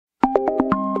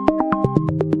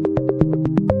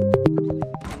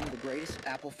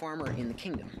farmer in the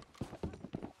kingdom.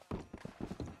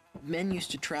 Men used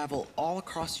to travel all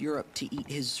across Europe to eat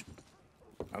his...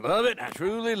 I love it. I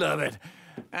truly love it.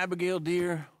 Abigail,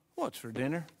 dear, what's for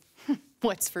dinner?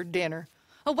 What's for dinner?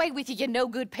 Away with you, you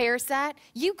no-good parasite.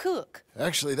 You cook.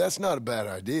 Actually, that's not a bad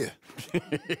idea.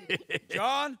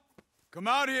 John, come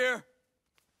out here.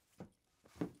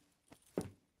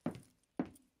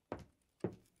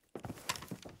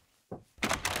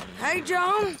 Hey,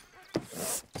 John.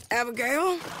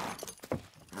 Abigail.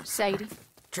 Sadie.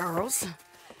 Charles.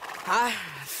 I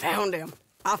found him.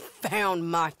 I found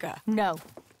Micah. No.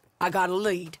 I got a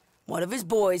lead. One of his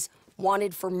boys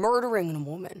wanted for murdering a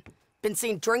woman. Been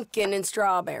seen drinking in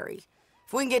Strawberry.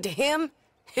 If we can get to him,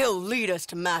 he'll lead us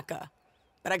to Micah.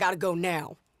 But I gotta go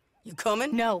now. You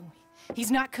coming? No.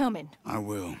 He's not coming. I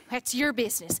will. That's your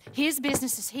business. His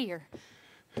business is here.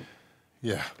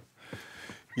 Yeah.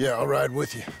 Yeah, I'll ride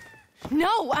with you.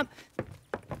 No,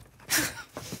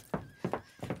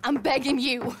 I'm begging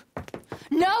you.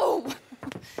 No!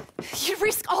 You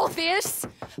risk all this?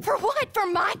 For what? For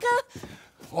Micah?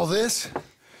 All this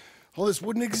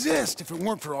wouldn't exist if it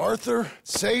weren't for Arthur,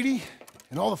 Sadie,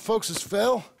 and all the folks as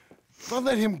fell. If I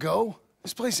let him go,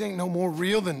 this place ain't no more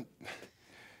real than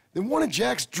one of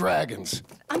Jack's dragons.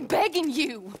 I'm begging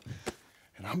you.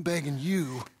 And I'm begging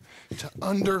you to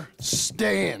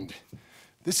understand.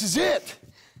 This is it.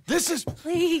 This is...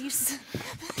 Please.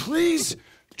 Please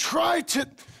try to...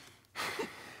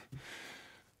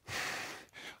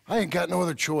 I ain't got no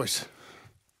other choice.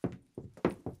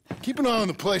 Keep an eye on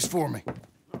the place for me.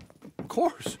 Of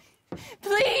course.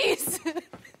 Please.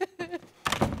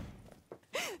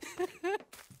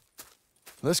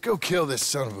 Let's go kill this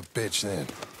son of a bitch, then.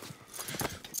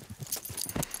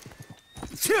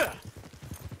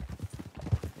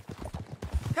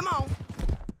 Come on.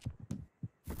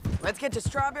 Let's get to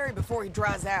Strawberry before he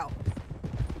dries out.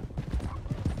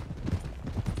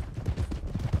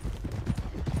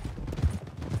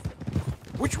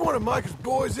 Which one of Micah's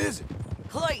boys is it?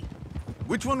 Cleet,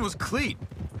 Which one was Cleet?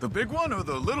 The big one or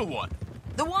the little one?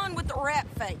 the one with the rat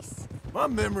face. My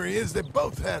memory is they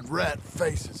both had rat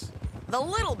faces. The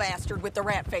little bastard with the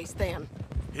rat face, then.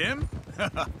 Him?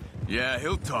 Yeah,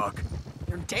 he'll talk.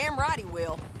 You're damn right he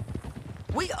will.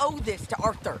 We owe this to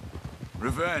Arthur.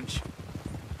 Revenge.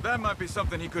 That might be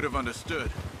something he could have understood.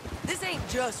 This ain't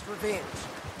just revenge.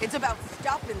 It's about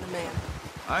stopping the man.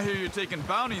 I hear you're taking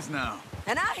bounties now.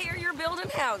 And I hear you're building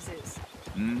houses.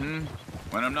 Mm-hmm.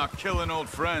 When I'm not killing old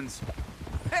friends.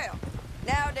 Hell,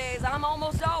 nowadays I'm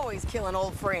almost always killing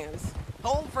old friends.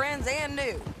 Old friends and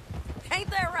new. Ain't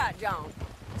that right, John?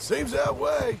 Seems that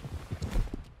way.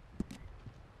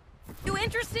 You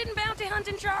interested in bounty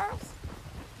hunting, Charles?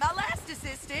 My last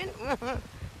assistant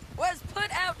was put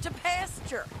out to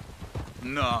pasture.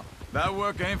 No, that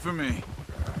work ain't for me.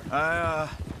 I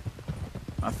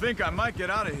think I might get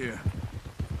out of here.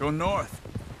 Go north.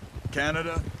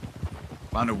 Canada.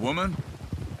 Find a woman.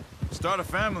 Start a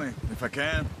family, if I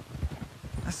can.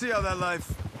 I see how that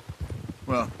life...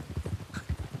 Well,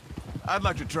 I'd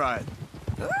like to try it.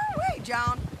 Ooh-wee,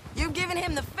 John. You've given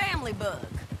him the family bug.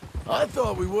 I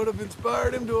thought we would have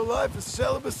inspired him to a life of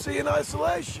celibacy and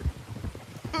isolation.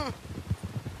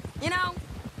 You know,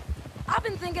 I've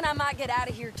been thinking I might get out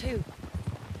of here, too.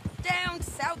 Down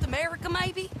South America,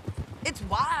 maybe? It's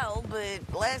wild, but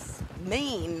less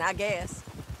mean, I guess.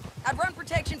 I'd run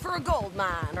protection for a gold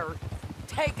mine, or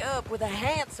take up with a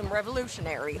handsome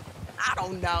revolutionary. I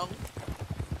don't know.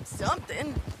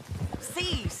 Something.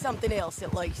 See something else,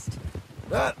 at least.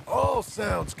 That all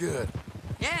sounds good.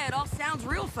 Yeah, it all sounds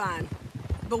real fine.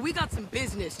 But we got some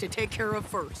business to take care of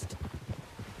first.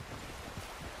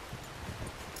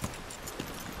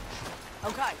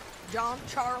 Okay, John,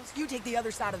 Charles, you take the other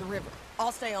side of the river.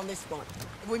 I'll stay on this one.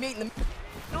 If we meet in the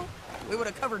middle, we would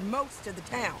have covered most of the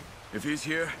town. If he's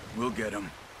here, we'll get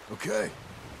him. Okay,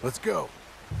 let's go.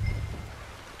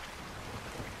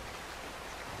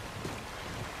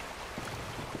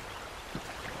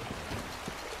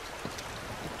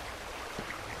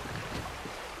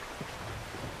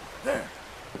 There.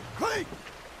 Cleet!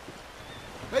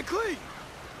 Hey, Cleet!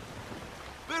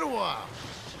 Been a while.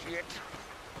 Shit.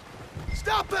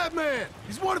 Stop that man!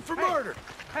 He's wanted for murder!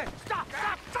 Hey, stop!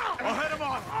 I'll head him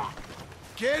off!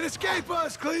 Can't escape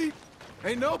us, Cleet!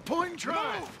 Ain't no point in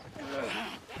trying.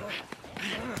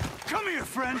 Come here,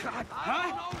 friend!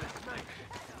 Huh?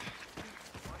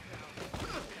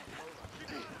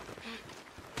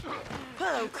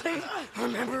 Hello, Cleet.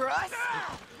 Remember us?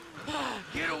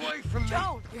 Get away from me!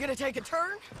 Joan, you gonna take a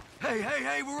turn?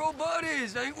 Hey, we're old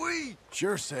buddies, ain't we?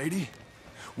 Sure, Sadie.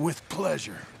 With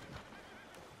pleasure.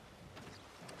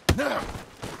 Now,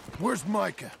 where's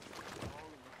Micah?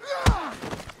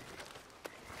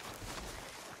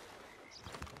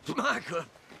 Micah!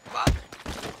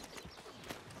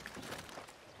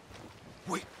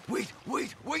 Wait!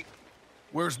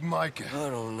 Where's Micah? I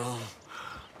don't know.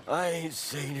 I ain't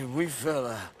seen him. We fell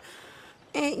out.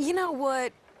 You know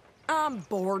what? I'm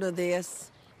bored of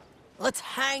this. Let's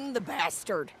hang the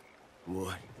bastard.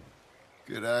 What?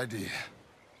 Good idea.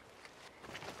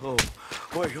 Oh,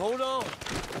 wait, hold on.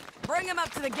 Bring him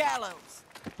up to the gallows.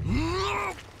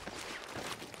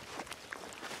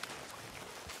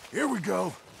 Here we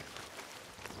go.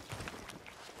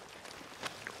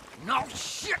 No,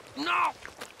 shit, no!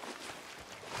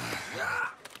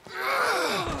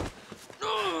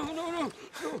 No.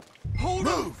 Hold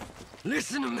on.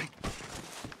 Listen to me.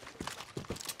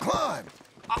 Climb.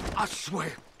 I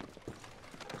swear.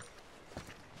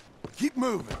 Keep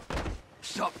moving.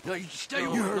 Stop. No, you stay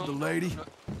over. You heard the lady.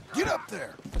 Get up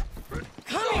there.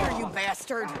 Come here, you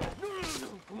bastard.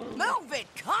 Move it.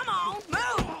 Come on,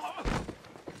 move.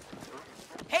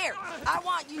 Here, I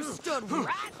want you stood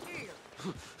right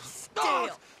here. Still.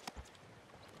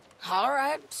 All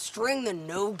right, string the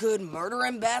no-good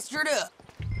murdering bastard up.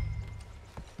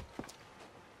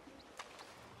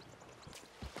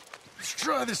 Let's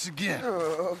try this again.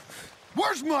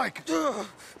 Where's Mike? No.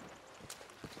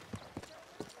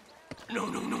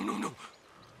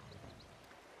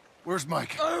 Where's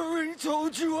Mike? I already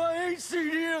told you I ain't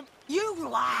seen him. You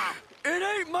lie. It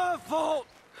ain't my fault.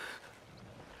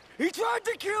 He tried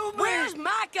to kill me. Where's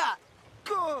Micah?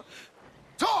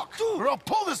 Talk, or I'll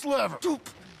pull this lever.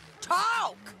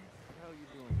 Talk.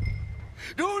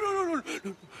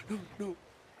 No.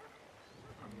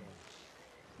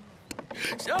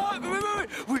 Stop!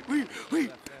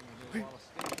 Wait.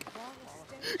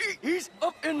 He's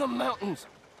up in the mountains.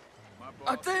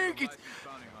 I think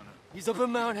he's up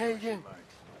in Mount Haugen.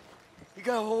 He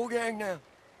got a whole gang now.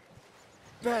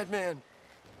 Bad man,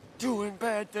 doing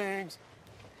bad things.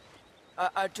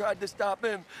 I tried to stop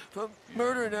him from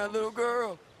murdering that little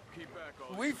girl.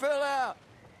 We fell out.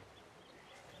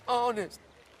 Honest.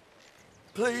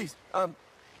 Please, I'm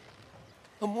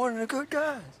one of the good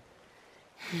guys.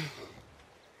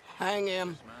 Hang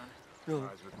him.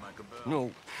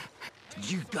 No.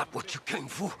 You got what you came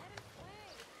for.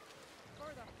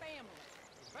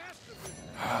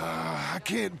 I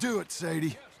can't do it,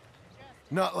 Sadie.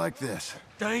 Not like this.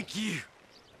 Thank you,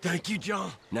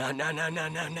 John. Nah.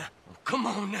 Come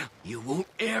on now. You won't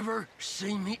ever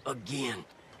see me again.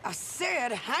 I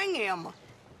said hang him.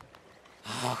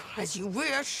 As you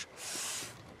wish.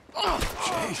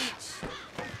 Jesus.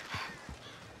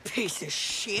 Piece of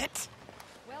shit.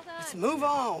 Well done. Let's move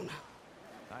on.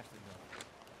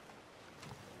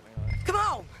 Come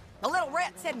on. The little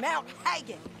rat said Mount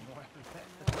Haugen.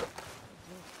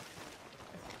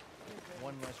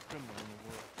 One less criminal in the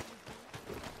world.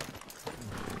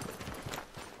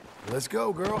 Let's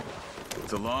go, girl.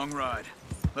 It's a long ride.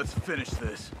 Let's finish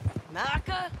this.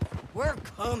 Micah, we're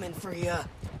coming for you.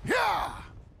 Yeah!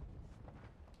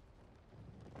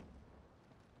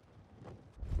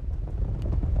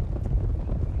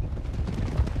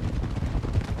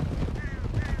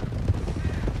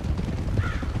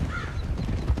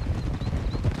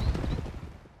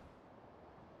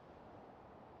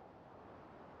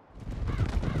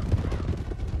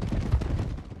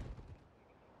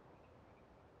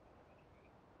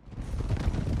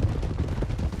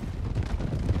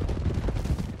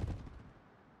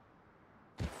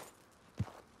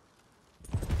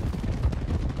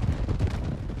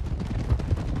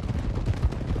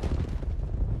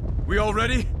 We all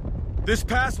ready? This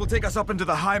pass will take us up into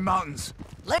the high mountains.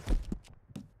 Let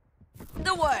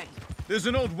the way. There's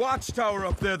an old watchtower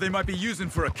up there they might be using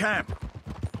for a camp.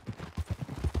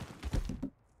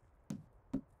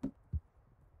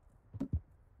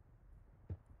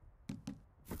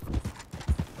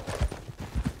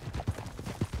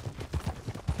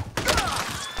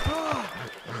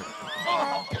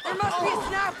 There must be a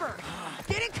sniper.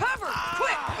 Get in cover,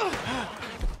 quick.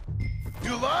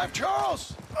 You alive,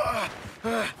 Charles?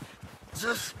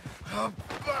 Just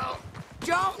about.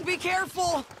 John, be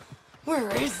careful. Where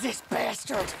is this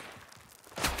bastard?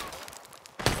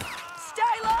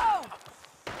 Stay low.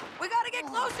 We gotta get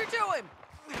closer to him.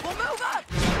 We'll move up.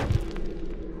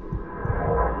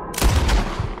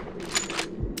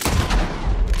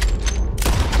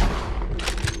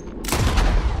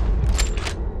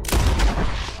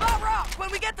 Bob Rock,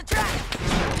 when we get the track.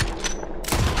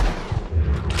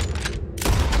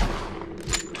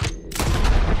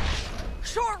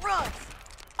 Short runs.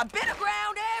 A bit of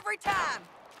ground every time.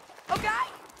 Okay?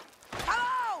 Come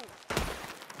on!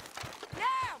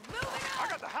 Now, moving I on!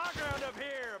 got the high ground up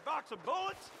here. A box of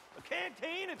bullets, a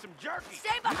canteen, and some jerky.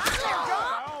 Stay behind there, John!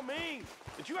 By all means.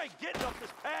 But you ain't getting up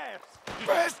this pass.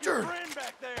 bastard! Friend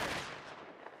back there.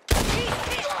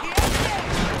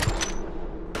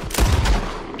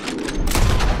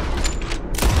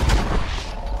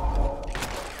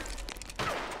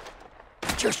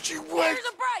 Just you wait! Here's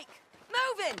a break!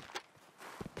 Moving!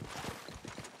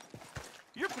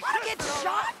 You're Wanna get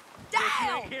shot? You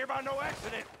Down! ain't here by no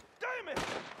accident. Damn it!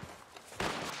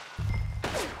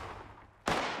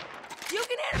 You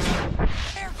can hit him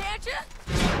there, can't you?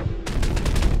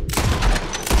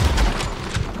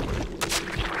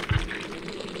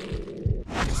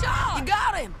 Shot! You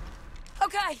got him!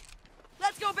 Okay,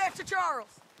 let's go back to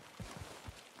Charles.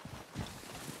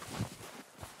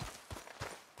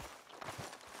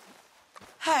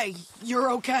 Hey,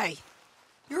 you're okay.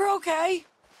 You're okay.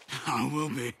 I will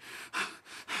be.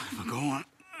 But go on.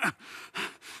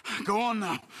 Go on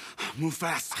now. Move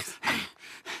fast.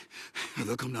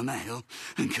 They'll come down that hill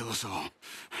and kill us all.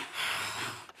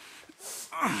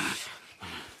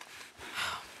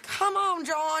 Come on,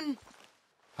 John.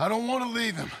 I don't want to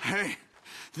leave him. Hey,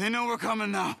 they know we're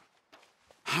coming now.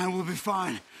 I will be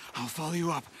fine. I'll follow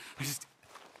you up. I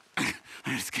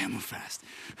just can't move fast.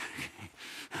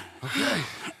 Okay.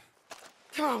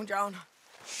 Come on, John.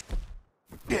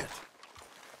 Shit.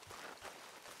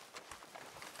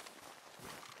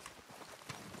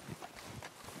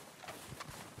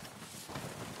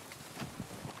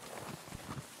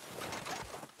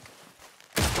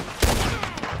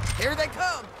 Here they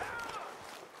come.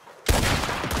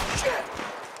 Shit!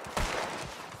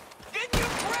 Didn't you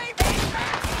brave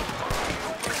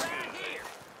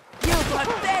You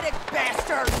pathetic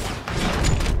bastards!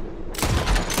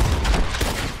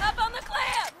 Up on the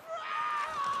cliff!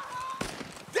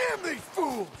 Damn these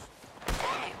fools!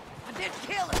 Damn, I did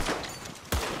kill him.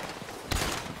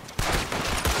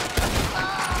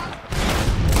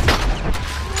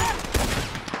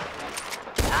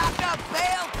 Knock up,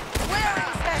 Bale! Where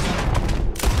is that?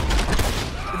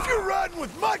 If you're riding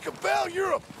with Micah Bell,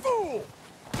 you're a fool!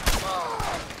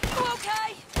 You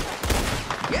okay?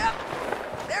 Yep,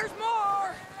 there's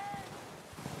more!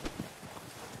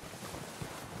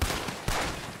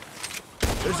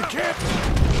 There's a camp!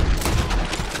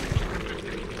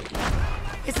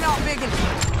 It's not big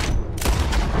enough.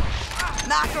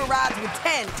 Micah rides with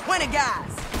 10, 20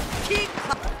 guys. Keep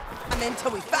climbing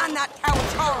until we find that tower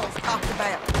Charles talked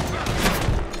about.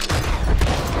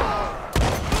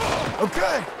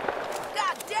 Okay!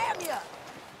 God damn ya!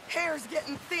 Hair's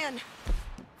getting thin.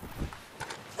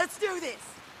 Let's do this.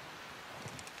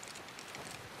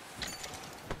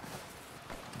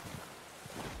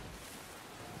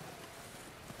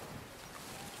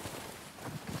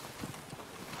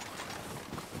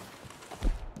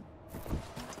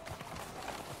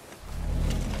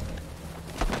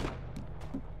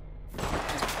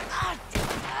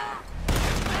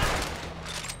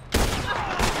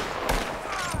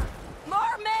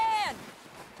 More men!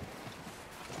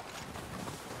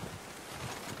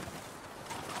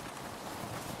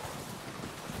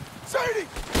 Sadie!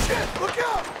 Shit! Look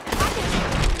out!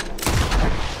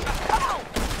 Come on!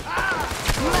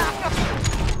 Knock 'em.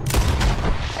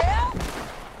 Help?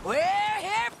 We're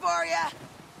here for ya!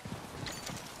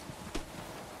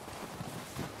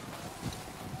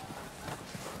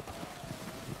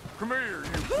 Come here,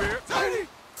 you bitch. Sadie!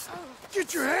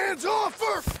 Get your hands off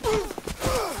her!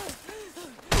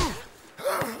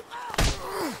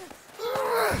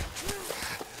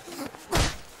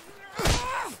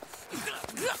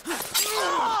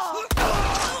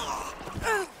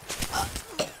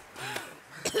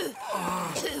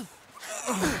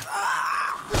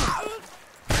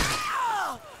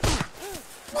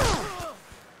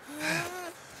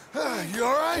 You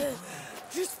all right?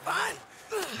 Just fine.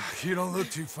 You don't look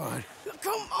too fine.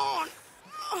 Come on.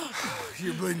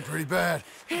 You're bleeding pretty bad.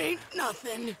 Ain't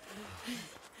nothing.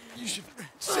 You should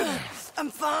sit down.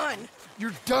 I'm fine.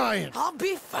 You're dying. I'll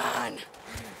be fine.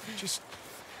 Just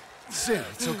sit.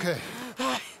 It's okay.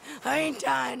 I ain't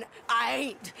dying. I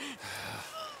ain't.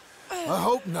 I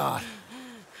hope not.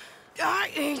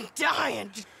 I ain't dying.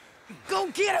 Just go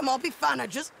get him. I'll be fine. I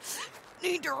just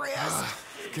need to rest.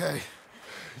 Okay.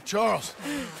 Charles,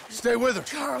 stay with her.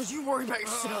 Charles, you worry about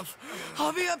yourself.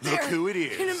 I'll be up there. Look who it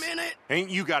is. In a minute. Ain't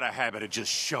you got a habit of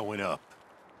just showing up?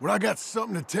 When I got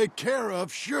something to take care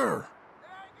of, sure.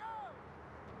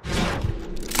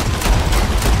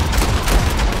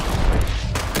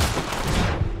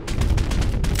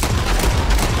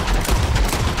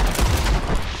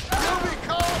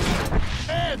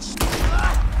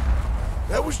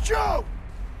 That was Joe!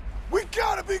 We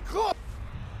gotta be close!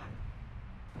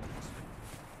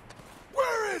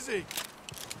 Where is he?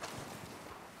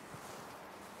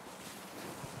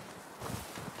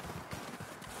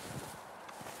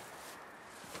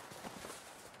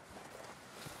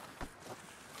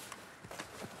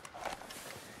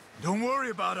 Don't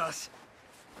worry about us.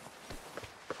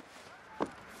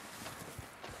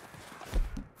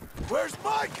 Where's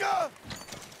Micah?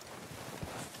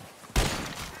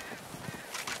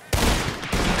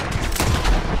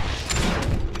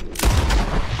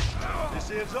 This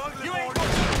is ugly. You ain't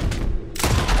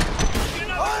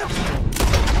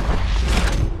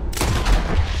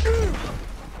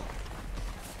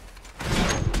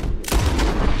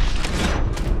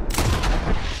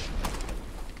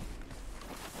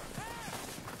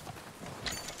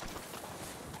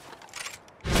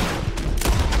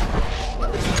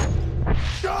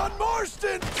John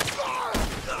Marston!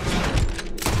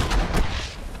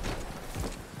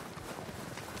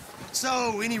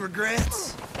 So, any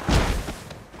regrets?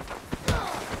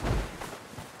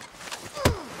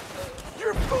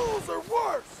 Your fools are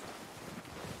worse!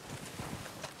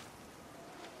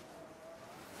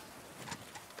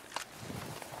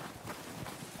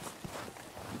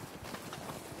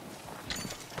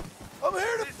 I'm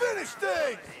here to finish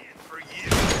things! for you.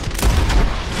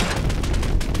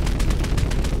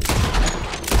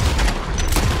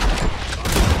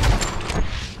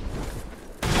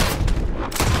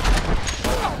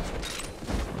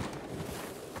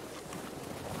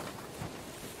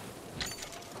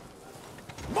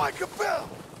 Micah Bell!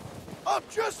 I'm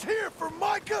just here for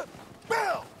Micah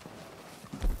Bell!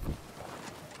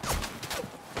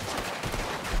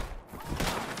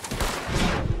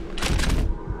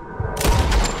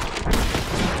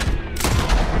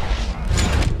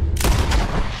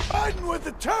 Hiding with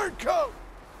the turncoat!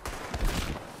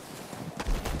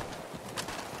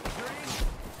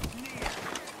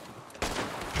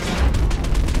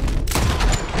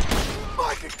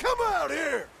 Micah, come out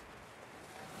here!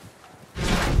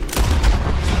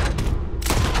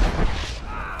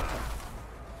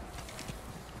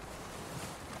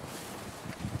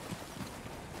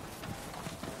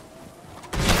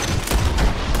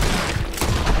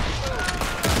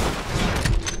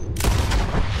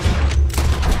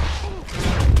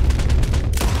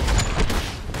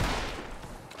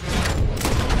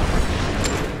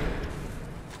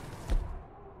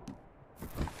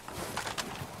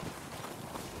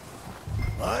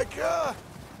 Micah!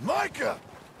 Micah!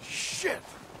 Shit!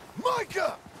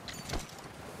 Micah!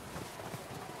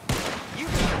 You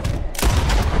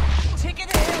take it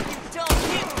to hell, you dumb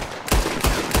kid!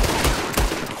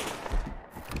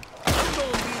 I'm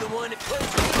gonna be the one that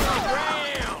puts you on the ground!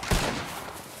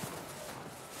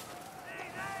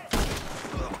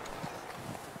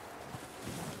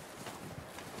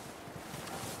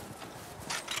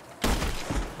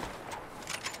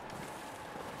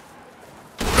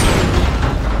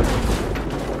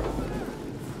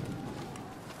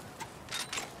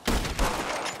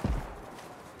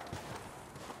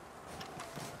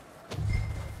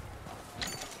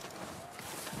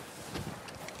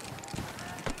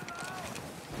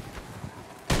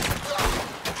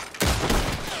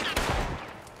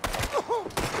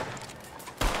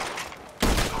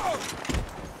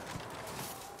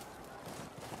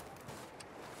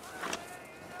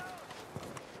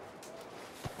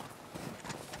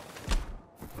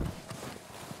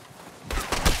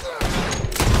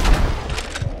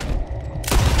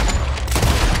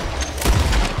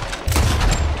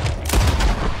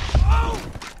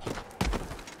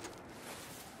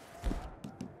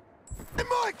 Hey,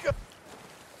 Micah!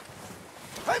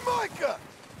 Hey, Micah!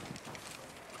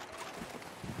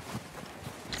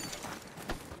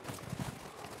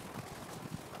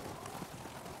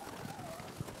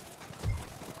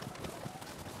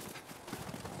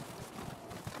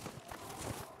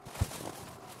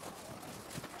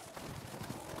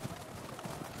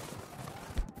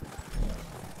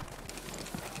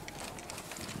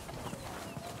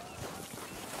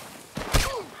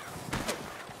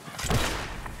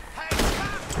 Hey,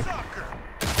 cocksucker!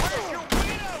 Where's your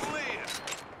widow live?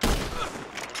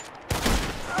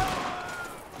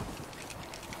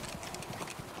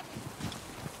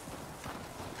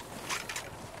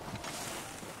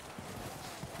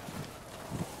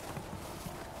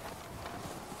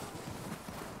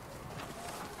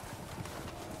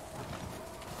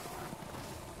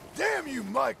 Damn you,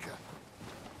 Micah!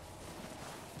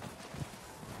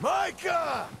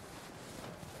 Micah!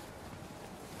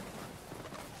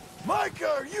 Micah,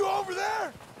 are you over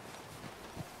there?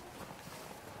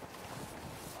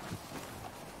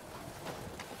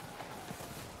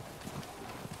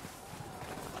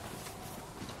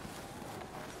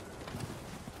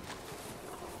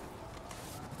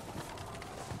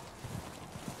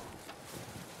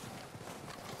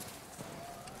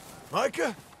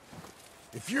 Micah,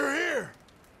 if you're here,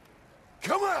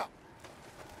 come out!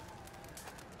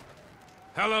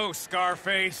 Hello,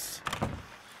 Scarface.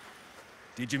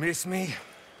 Did you miss me?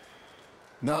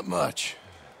 Not much.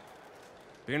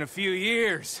 Been a few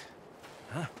years.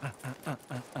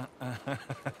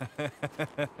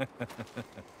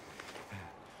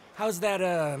 How's that,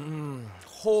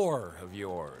 whore of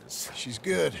yours? She's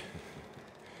good.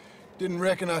 Didn't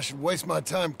reckon I should waste my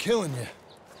time killing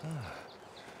you.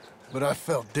 But I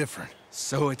felt different.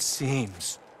 So it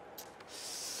seems.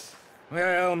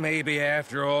 Well, maybe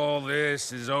after all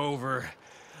this is over,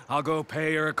 I'll go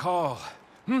pay her a call.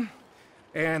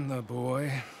 And the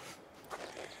boy.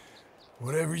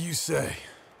 Whatever you say.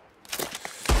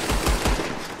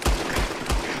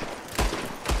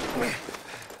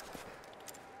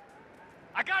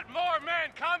 I got more men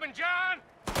coming, John!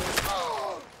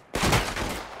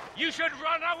 You should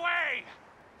run away!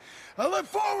 I look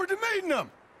forward to meeting them!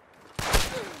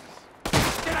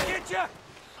 Did I get you?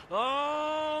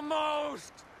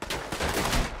 Almost!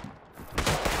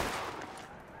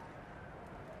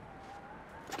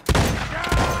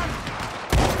 John!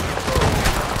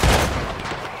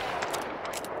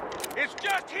 It's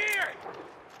just here!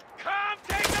 Come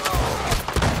take a look!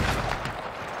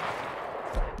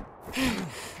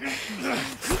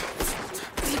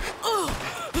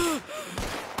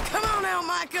 Come on now,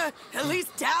 Micah. At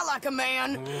least die like a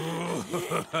man.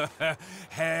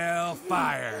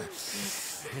 Hellfire.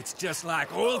 It's just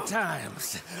like old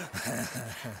times.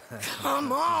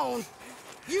 Come on.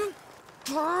 You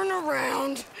turn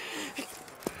around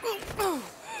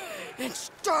and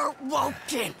start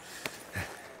walking.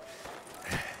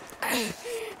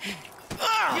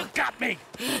 You got me!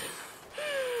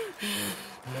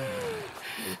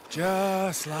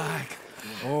 Just like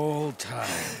old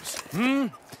times.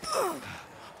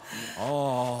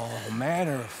 All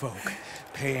manner of folk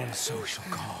paying social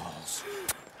calls.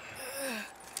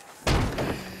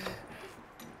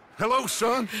 Hello,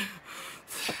 son.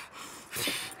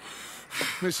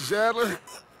 Mrs. Adler.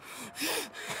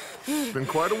 It's been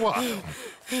quite a while.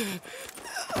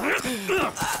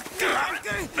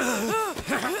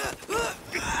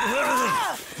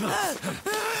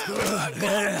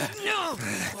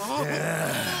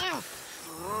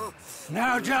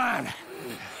 Now, John.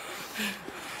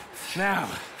 Now,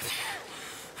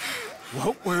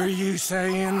 what were you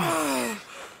saying?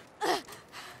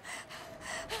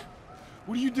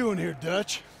 What are you doing here,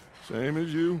 Dutch? Same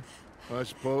as you, I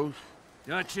suppose.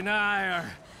 Dutch and I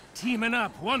are teaming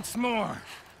up once more.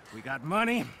 We got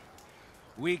money.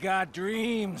 We got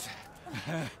dreams.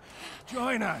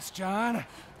 Join us, John.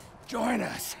 Join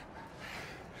us.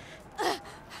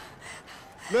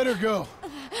 Let her go.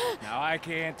 Now, I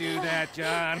can't do that,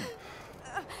 John.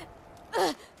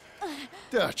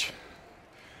 Dutch.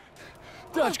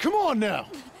 Dutch, come on now.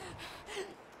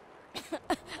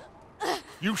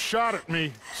 You shot at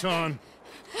me, son.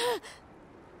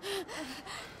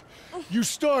 You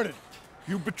started.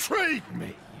 You betrayed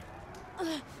me.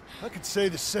 I could say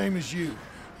the same as you.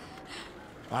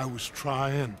 I was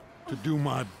trying to do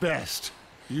my best.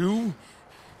 You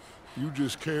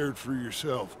just cared for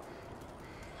yourself.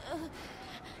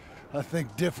 I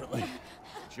think differently.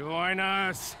 Join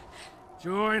us.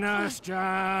 Join us,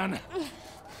 John.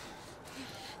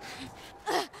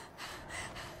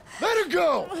 Let her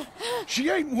go! She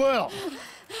ain't well.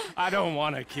 I don't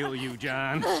want to kill you,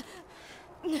 John.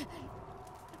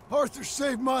 Arthur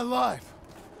saved my life.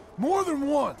 More than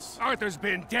once. Arthur's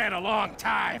been dead a long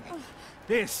time.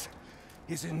 This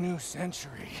is a new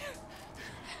century.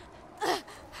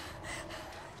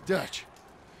 Dutch.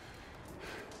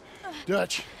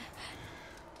 Dutch.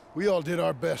 We all did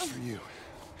our best for you.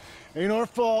 Ain't our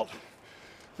fault.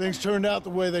 Things turned out the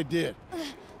way they did.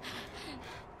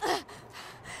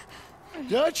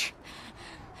 Dutch,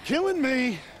 killing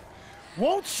me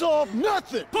won't solve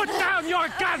nothing. Put down your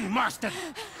gun, Marston!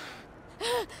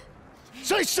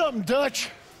 Say something, Dutch.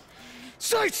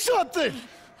 Say something!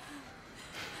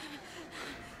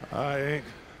 I ain't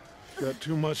got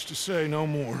too much to say no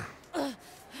more.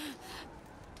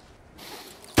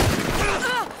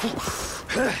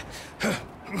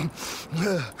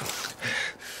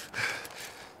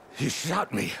 You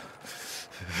shot me.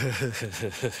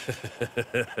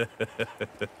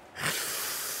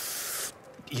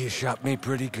 You shot me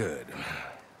pretty good.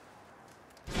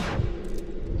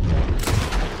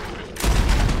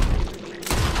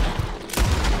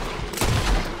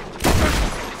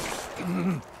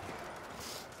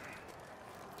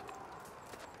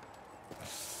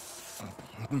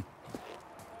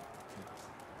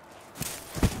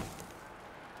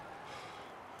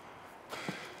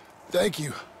 Thank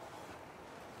you.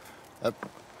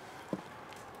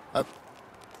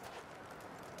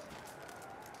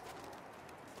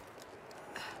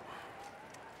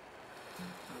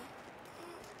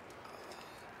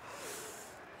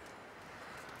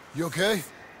 You okay?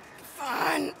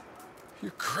 Fine.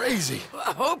 You're crazy.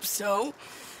 I hope so.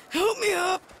 Help me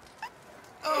up.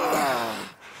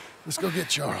 Let's go get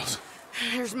Charles.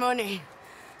 There's money.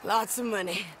 Lots of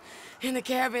money. In the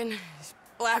cabin is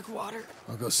Blackwater.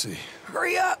 I'll go see.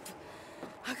 Hurry up.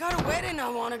 I got a wedding I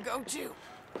want to go to.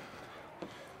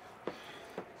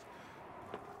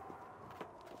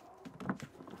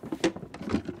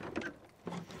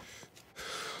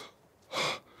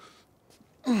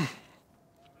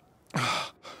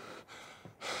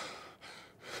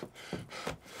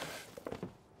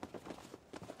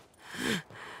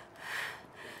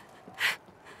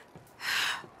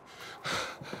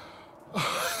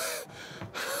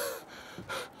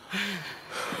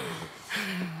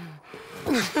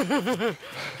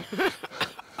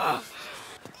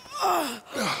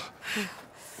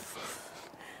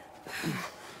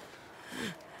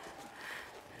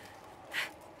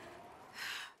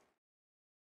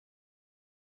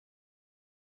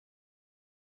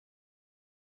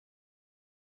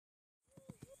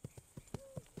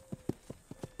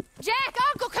 Jack,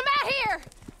 Uncle, come out here!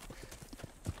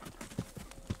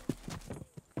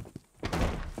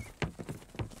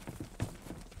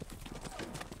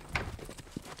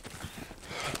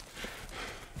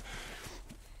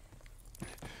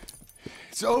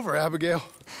 It's over, Abigail.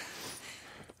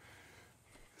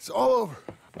 It's all over.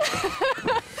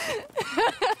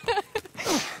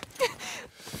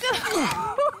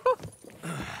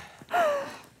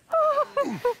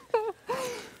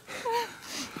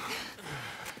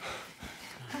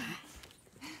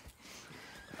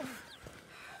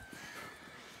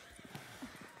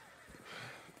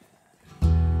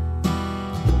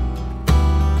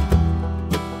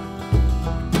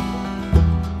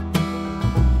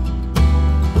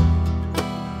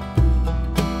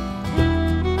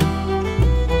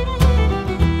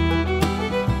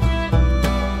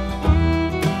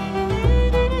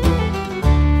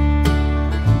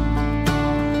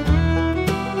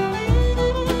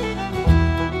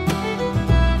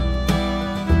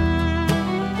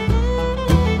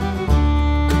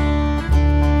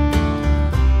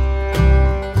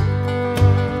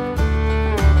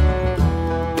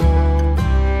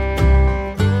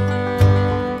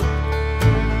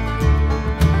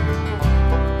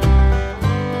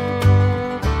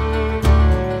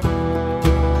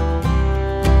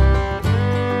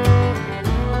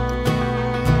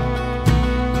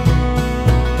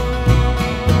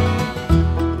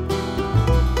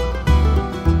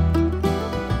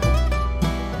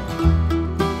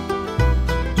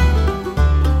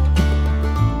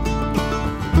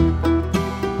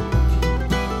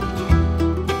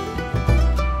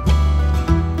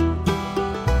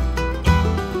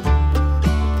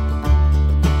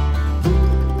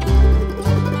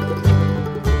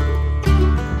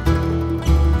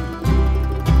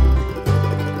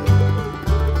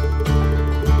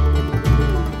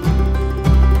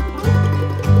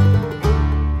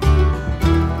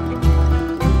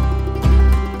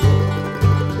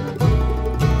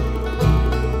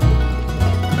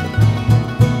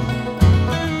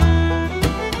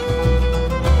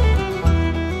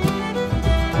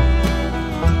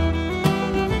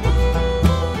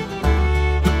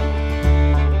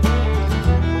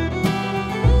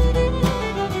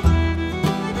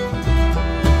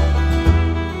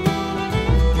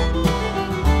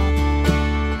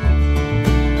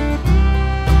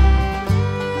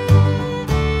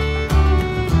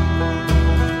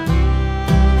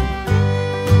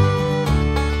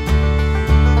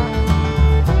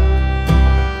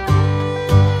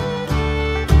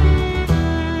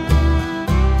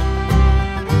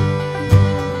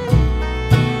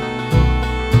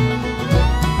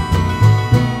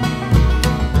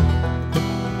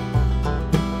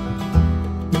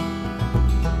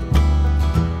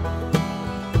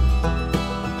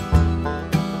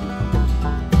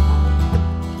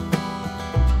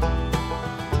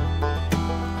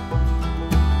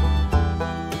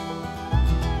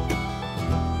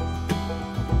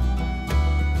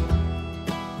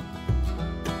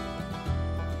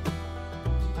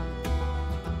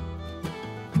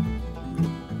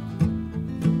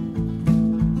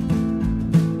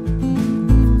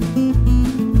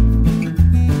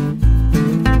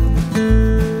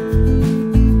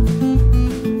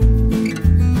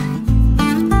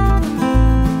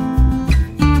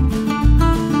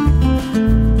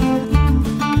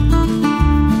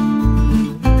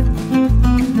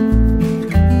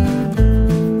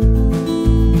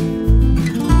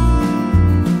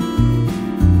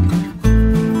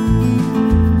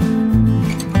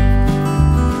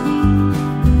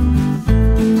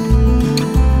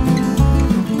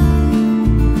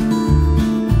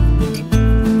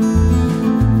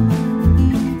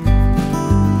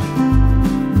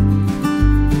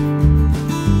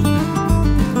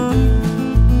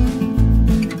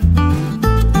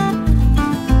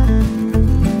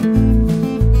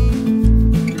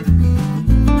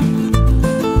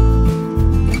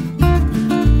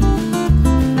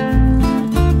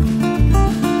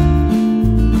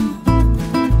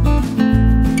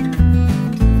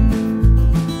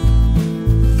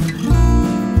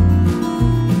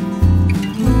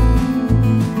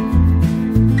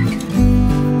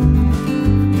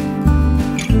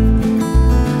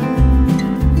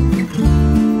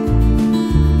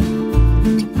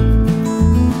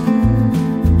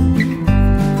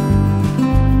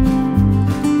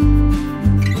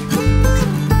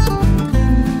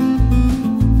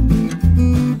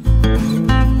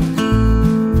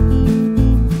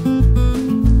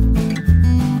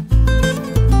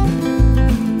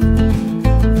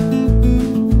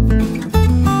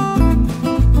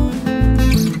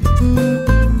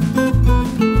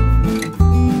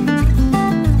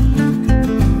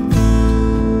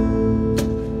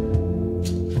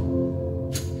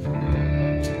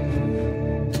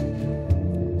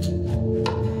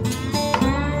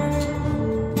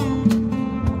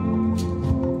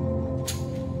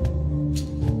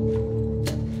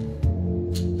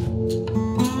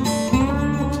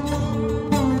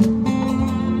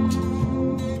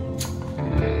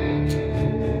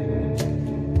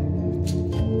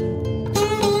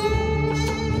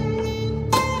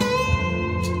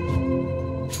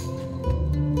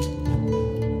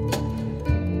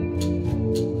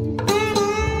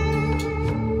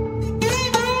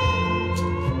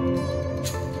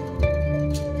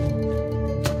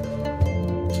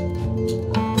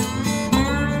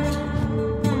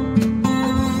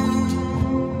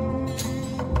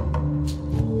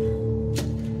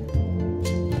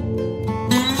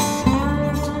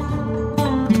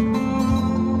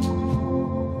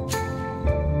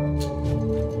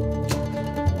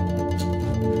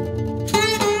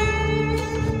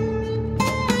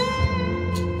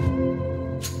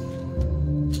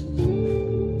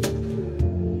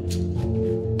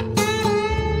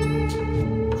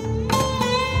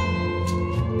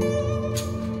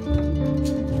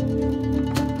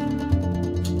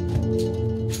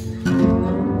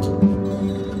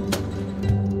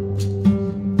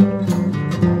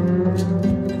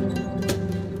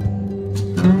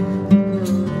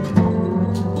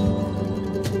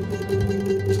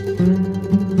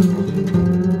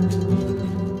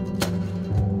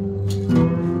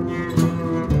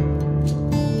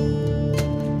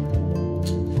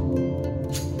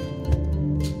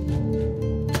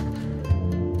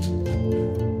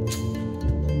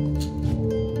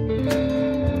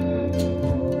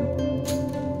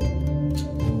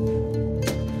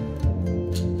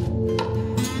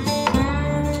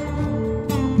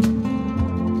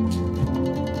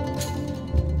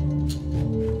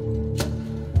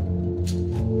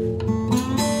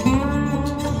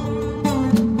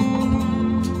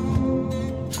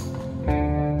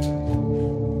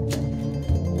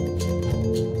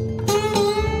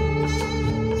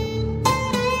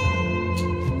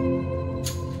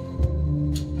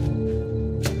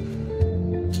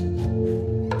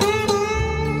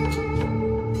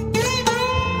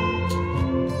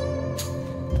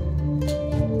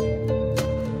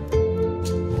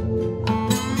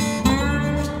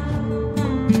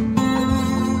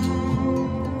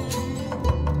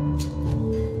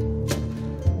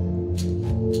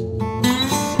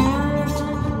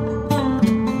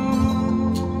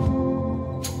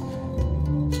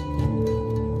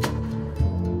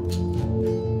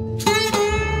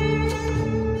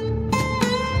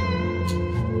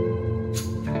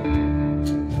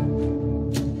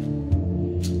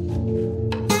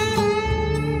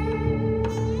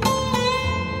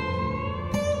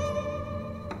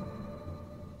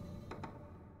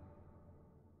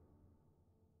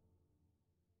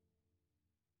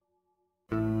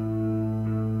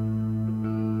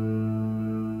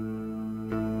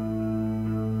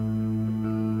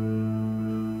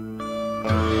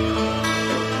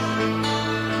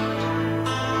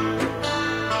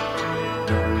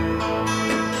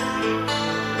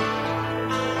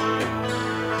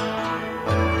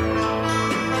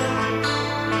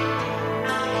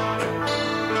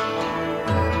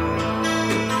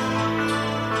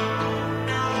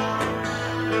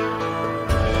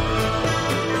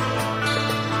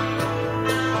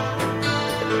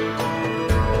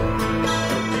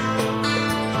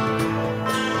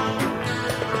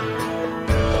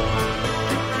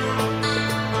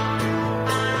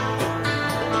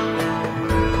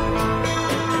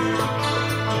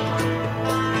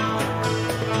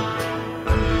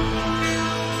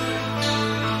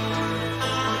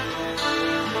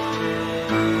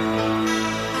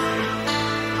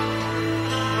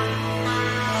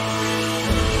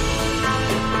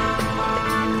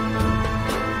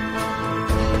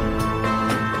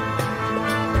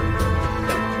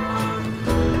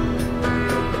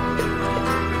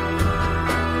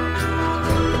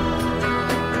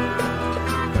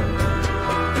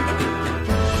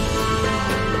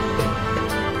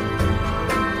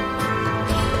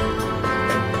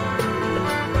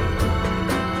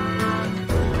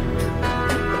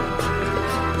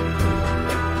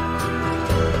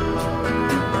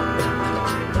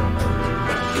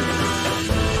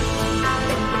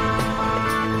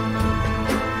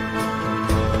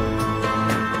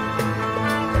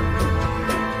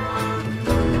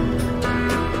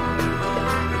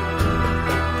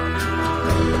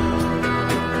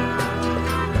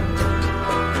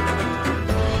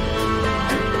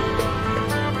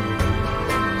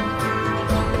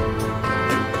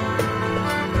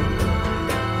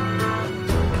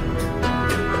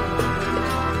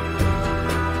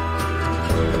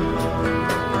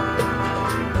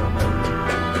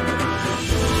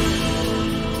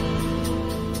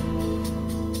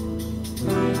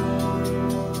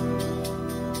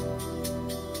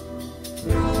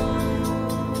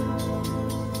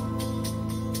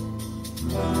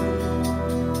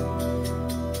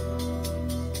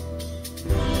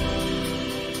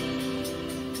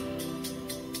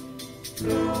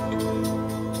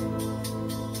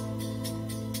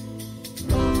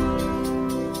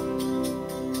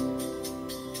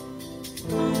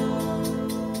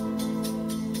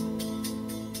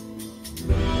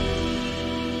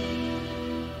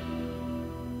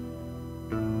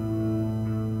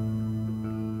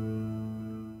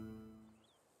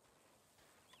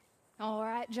 All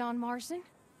right, John Marston.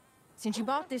 Since you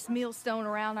bought this millstone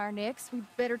around our necks, we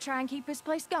better try and keep this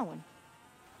place going.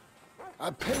 I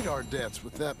paid our debts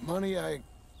with that money. I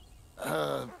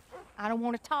don't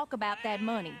want to talk about that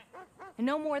money. And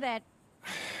no more of that...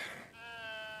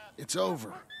 It's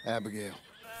over, Abigail.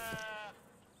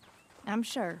 I'm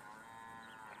sure.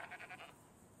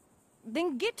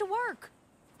 Then get to work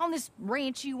on this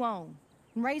ranch you own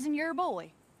and raising your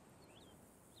boy.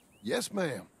 Yes,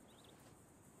 ma'am.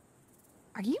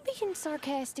 Are you being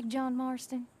sarcastic, John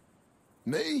Marston?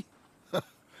 Me?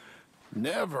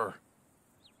 Never.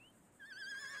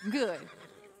 Good.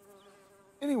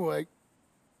 Anyway,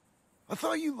 I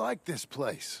thought you liked this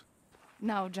place.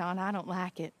 No, John, I don't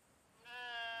like it.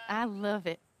 I love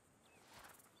it.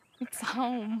 It's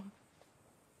home.